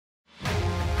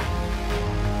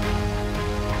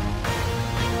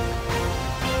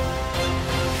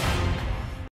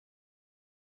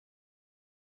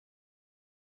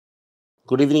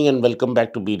Good evening and welcome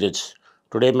back to Be Rich.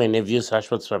 Today my nephew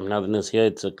Shashwat Swaminathan is here.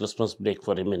 It's a Christmas break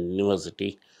for him in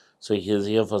university. So he is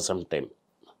here for some time.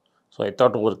 So I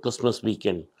thought over Christmas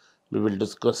weekend we will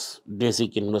discuss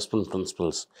basic investment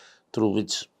principles through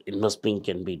which investing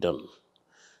can be done.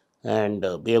 And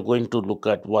we are going to look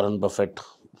at Warren Buffett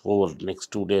over the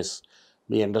next 2 days.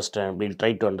 We'll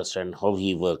try to understand how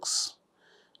he works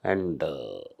and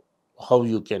how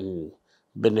you can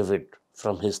benefit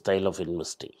from his style of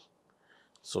investing.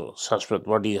 So, Shashwat,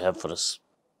 what do you have for us?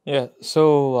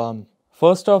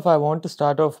 First off, I want to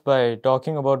start off by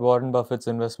talking about Warren Buffett's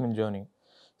investment journey.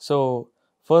 So,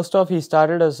 first off, he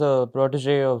started as a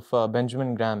protege of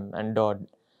Benjamin Graham and Dodd,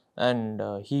 and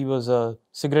he was a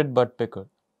cigarette butt picker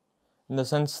in the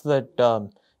sense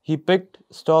that he picked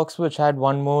stocks which had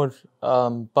one more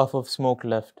puff of smoke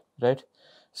left, right?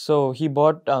 So, he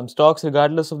bought stocks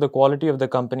regardless of the quality of the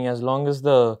company as long as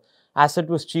the asset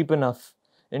was cheap enough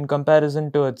in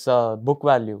comparison to its book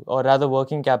value, or rather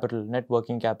net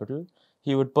working capital.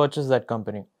 He would purchase that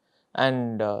company,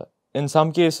 and in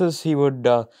some cases he would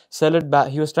sell it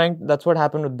back. That's what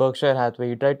happened with Berkshire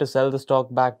Hathaway. He tried to sell the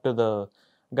stock back to the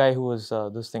guy who was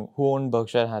who owned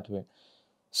Berkshire Hathaway.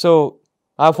 So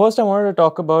first I wanted to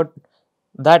talk about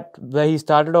that, where he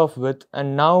started off with,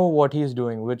 and now what he's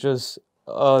doing, which is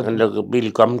And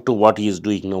we'll come to what he is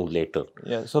doing now later.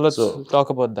 yeah. So let's So, talk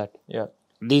about that. Yeah.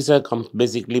 these are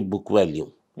basically book value.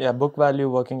 Yeah, book value,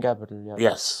 working capital. Yeah.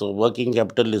 Yes, so working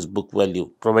capital is book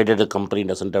value, provided a company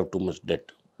doesn't have too much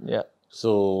debt. Yeah.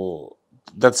 So,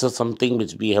 that's something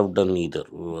which we have done either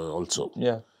also.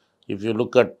 Yeah. If you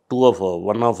look at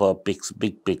one of our picks,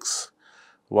 big picks,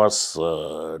 was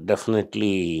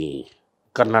definitely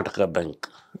Karnataka Bank.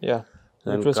 Yeah.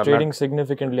 Which And was trading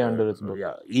significantly under its book.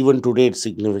 Yeah, even today it's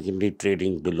significantly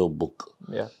trading below book.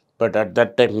 Yeah. But at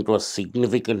that time it was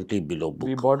significantly below book.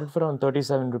 We bought it for around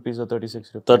 37 rupees or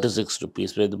 36 rupees. 36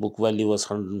 rupees, where the book value was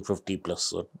 150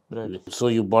 plus. Right. So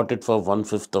you bought it for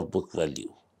 1/5 of book value.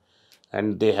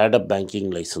 And they had a banking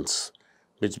license,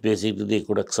 which basically they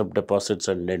could accept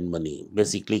deposits and lend money,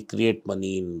 basically create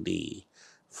money in the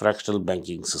fractional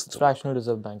banking system. Fractional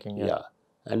reserve banking. Yeah. Yeah.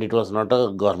 And it was not a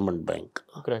government bank.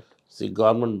 Correct. See,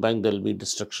 government bank, there will be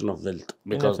destruction of wealth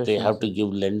because they have to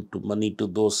give lend to money to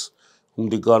those whom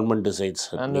the government decides.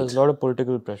 And there's a lot of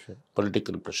political pressure.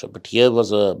 But here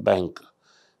was a bank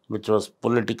which was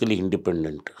politically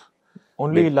independent.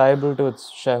 Only liable to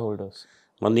its shareholders.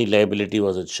 Money liability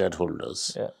was its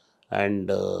shareholders. Yeah.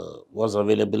 And was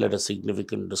available at a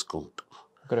significant discount.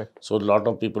 Correct. So a lot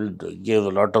of people gave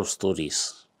a lot of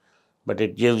stories. But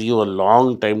it gave you a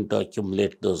long time to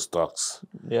accumulate those stocks.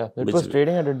 Yeah, it was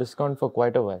trading at a discount for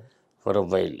quite a while. For a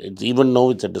while. Even now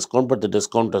it's a discount, but the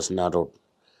discount has narrowed.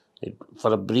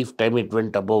 For a brief time, it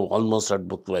went above almost at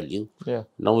book value. Yeah.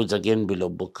 Now it's again below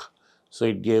book. So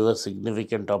it gave a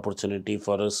significant opportunity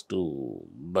for us to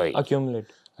buy.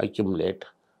 Accumulate.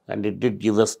 And it did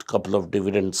give us a couple of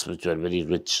dividends which were very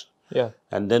rich. Yeah.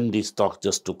 And then the stock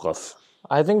just took off.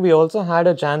 I think we also had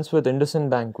a chance with IndusInd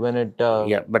Bank when it...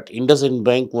 Yeah, but IndusInd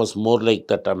Bank was more like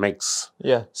that Amex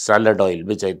salad oil,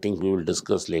 which I think we will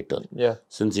discuss later. Yeah.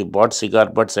 Since you bought cigar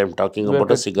butts, I'm talking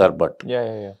about a cigar butt.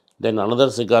 Yeah. Then another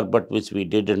cigar butt which we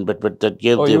did, but that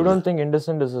gave. Oh, you don't think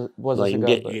IndusInd was a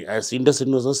cigar butt? As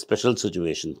IndusInd was a special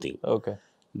situation thing. Okay.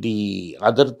 The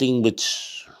other thing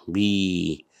which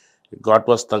we got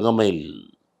was Tangamail.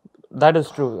 That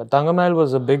is true. Tangamail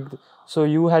was a big... So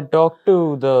you had talked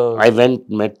to the... I went,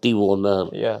 met the owner.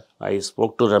 Yeah. I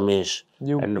spoke to Ramesh.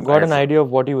 You got an idea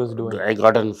of what he was doing. I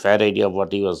got a fair idea of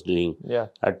what he was doing. Yeah.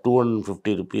 At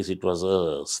 250 rupees, it was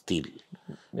a steal.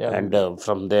 Yeah. And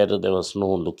from there was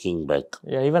no looking back.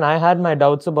 Yeah, even I had my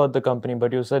doubts about the company,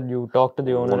 but you said you talked to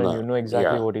the owner and you know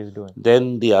exactly what he's doing.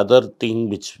 Then the other thing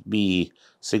which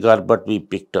cigar butt we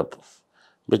picked up,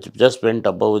 which just went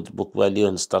above its book value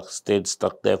and stayed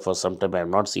stuck there for some time. I have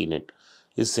not seen it.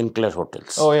 Is Sinclair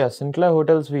Hotels. Oh yeah, Sinclair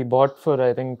Hotels we bought for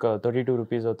I think 32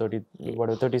 rupees or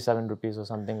 37 rupees or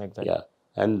something like that. Yeah,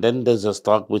 and then there's a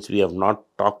stock which we have not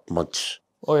talked much.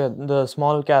 Oh yeah, the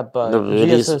small cap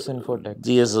GSS Infotech.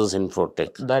 GSS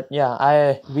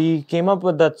Infotech. We came up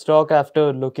with that stock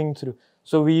after looking through.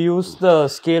 So we used the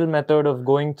scale method of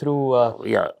going through.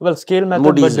 Scale method,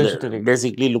 Moody's, but digitally.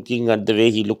 Basically, looking at the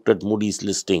way he looked at Moody's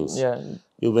listings. Yeah.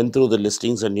 You went through the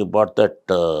listings and you bought that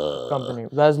company.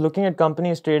 I was looking at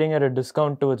companies trading at a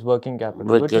discount to its working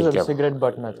capital, which is a cigarette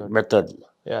butt method.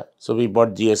 Yeah. So we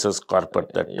bought GSS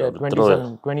Corporate that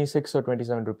 26 or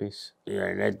 27 rupees. Yeah,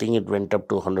 and I think it went up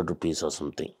to 100 rupees or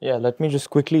something. Yeah, let me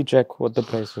just quickly check what the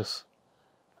price is.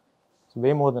 It's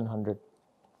way more than 100.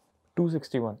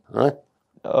 261. Huh?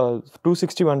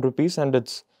 261 rupees, and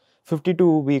it's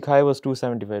 52-week high was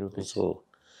 275 rupees. So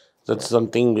that's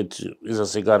something which is a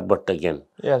cigar butt again.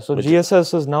 Yeah, so which-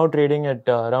 GSS is now trading at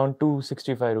around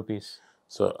 265 rupees.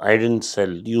 So I didn't sell,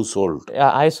 you sold.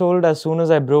 Yeah, I sold as soon as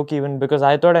I broke even because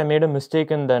I thought I made a mistake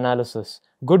in the analysis.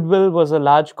 Goodwill was a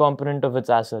large component of its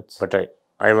assets. But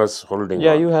I was holding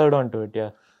Yeah, on. you held on to it,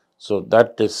 yeah. So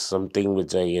that is something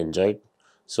which I enjoyed.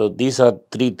 So these are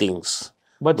three things.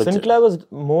 But which- Sinclair was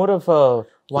more of a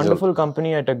wonderful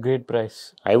company at a great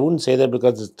price. I wouldn't say that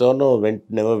because its turnover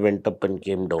never went up and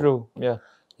came down. True, yeah.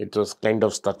 It was kind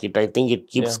of stuck. I think it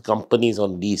keeps Yeah. companies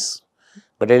on lease.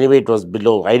 But anyway, it was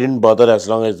below. I didn't bother as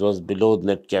long as it was below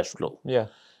net cash flow. Yeah.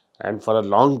 And for a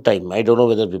long time, I don't know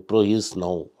whether Wipro is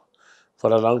now.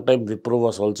 For a long time, Wipro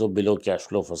was also below cash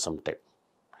flow for some time.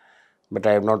 But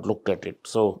I have not looked at it.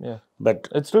 So, Yeah. but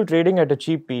It's still trading at a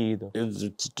cheap PE though,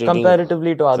 it's trading,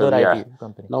 comparatively to other yeah. IT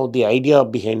companies. Now, the idea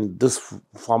behind this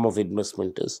form of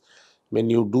investment is when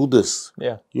you do this,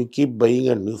 Yeah. you keep buying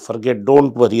and you forget,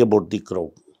 don't worry about the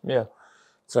crowd. Yeah.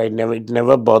 So it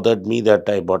never bothered me that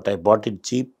I bought. I bought it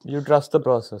cheap. You trust the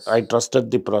process. I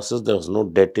trusted the process. There was no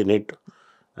debt in it.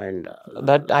 And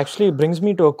That actually brings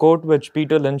me to a quote which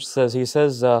Peter Lynch says. He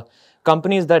says,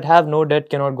 companies that have no debt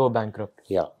cannot go bankrupt.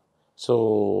 yeah,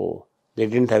 so they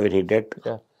didn't have any debt.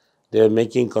 Yeah. They were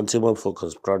making consumer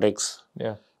focused products.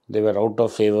 Yeah. They were out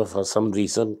of favor for some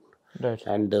reason. Right.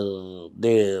 And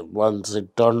they once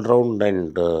it turned around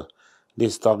and the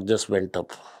stock just went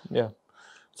up. Yeah.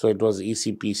 So it was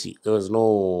easy peasy. There was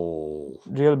no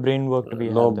Real brain work to be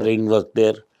no had there. brain work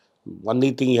there.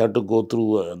 Only thing you have to go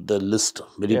through the list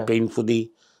very Yeah.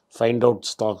 painfully, find out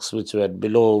stocks which were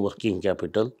below working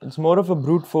capital. It's more of a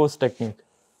brute force technique.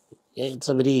 Yeah, it's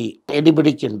a very,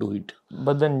 anybody can do it.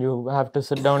 But then you have to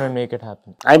sit down and make it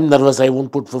happen. I'm nervous, I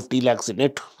won't put 50 lakhs in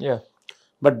it. Yeah.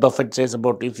 But Buffett says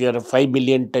about if you're a 5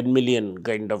 million, 10 million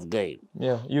kind of guy.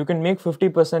 Yeah. You can make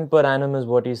 50% per annum is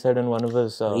what he said in one of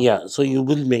his... Yeah, so you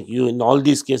will make, you in all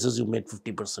these cases, you made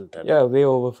 50%. yeah, way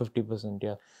over 50%.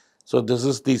 Yeah. So this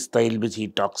is the style which he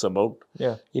talks about,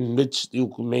 Yeah. in which you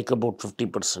could make about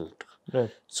 50%.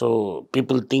 Right. So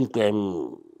people think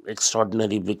I'm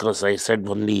extraordinary because I said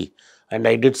only, and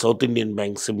I did South Indian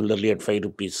Bank similarly at 5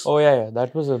 rupees. Oh, yeah, yeah.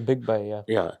 That was a big buy. Yeah.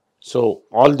 Yeah. So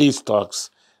all these stocks,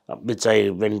 which I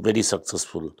went very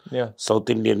successful. Yeah. South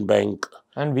Indian Bank.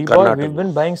 And we've Karnataka.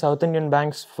 been buying South Indian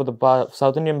banks for the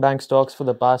South Indian bank stocks for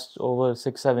the past over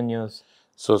 6-7 years.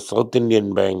 So South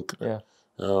Indian Bank, Yeah.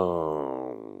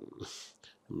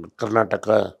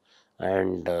 Karnataka,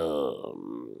 and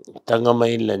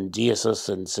Tangamail and GSS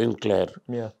and Sinclair.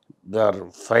 Yeah. There are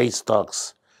 5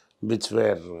 stocks which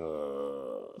were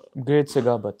Great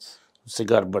cigar butts.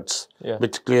 cigar butts, Yeah.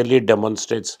 which clearly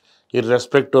demonstrates,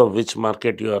 irrespective of which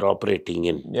market you are operating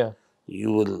in, Yeah.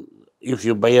 you will, if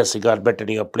you buy a cigar butt and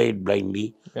you apply it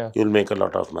blindly, Yeah. you'll make a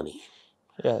lot of money.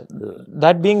 Yeah.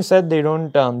 That being said, they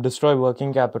don't destroy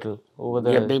working capital over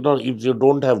the... Yeah, because if you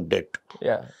don't have debt,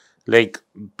 Yeah. like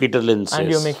Peter Lynch says, And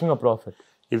you're making a profit.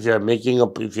 if you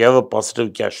have a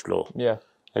positive cash flow Yeah.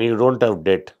 and you don't have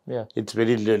debt, Yeah. it's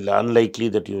very unlikely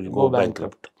that you will go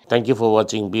bankrupt. Thank you for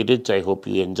watching Be Rich. I hope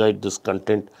you enjoyed this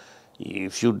content.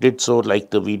 If you did so, like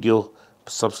the video,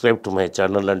 subscribe to my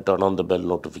channel and turn on the bell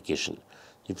notification.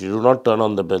 If you do not turn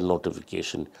on the bell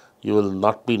notification, you will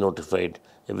not be notified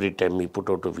every time we put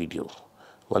out a video.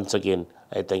 Once again,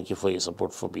 I thank you for your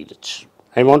support for Be Rich.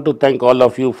 I want to thank all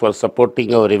of you for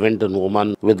supporting our event in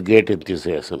Oman with great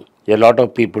enthusiasm. A lot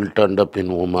of people turned up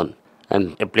in Oman,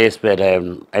 and a place where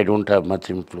I don't have much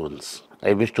influence.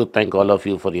 I wish to thank all of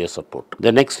you for your support.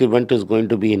 The next event is going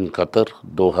to be in Qatar,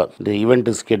 Doha. The event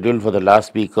is scheduled for the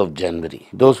last week of January.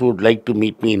 Those who would like to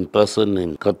meet me in person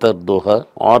in Qatar, Doha,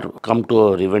 or come to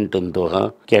our event in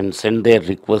Doha can send their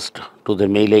request to the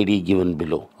mail ID given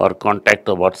below or contact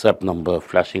the WhatsApp number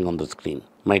flashing on the screen.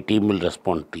 My team will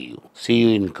respond to you. See you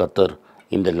in Qatar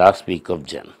in the last week of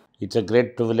Jan. It's a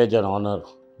great privilege and honor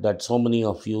that so many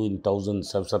of you in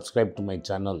thousands have subscribed to my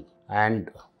channel and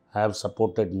have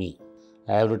supported me.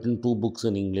 I have written 2 books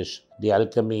in English, The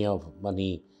Alchemy of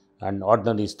Money and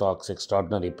Ordinary Stocks,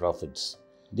 Extraordinary Profits.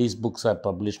 These books are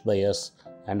published by us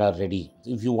and are ready.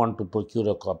 If you want to procure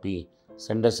a copy,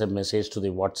 send us a message to the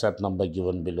WhatsApp number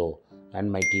given below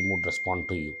and my team would respond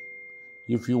to you.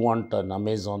 If you want an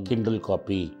Amazon Kindle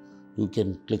copy, you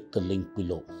can click the link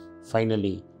below.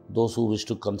 Finally, those who wish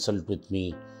to consult with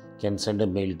me can send a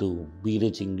mail to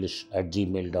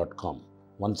berichenglish@gmail.com.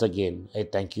 Once again, I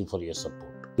thank you for your support.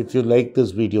 If you like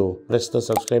this video, press the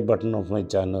subscribe button of my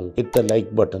channel, hit the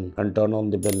like button and turn on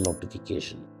the bell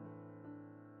notification.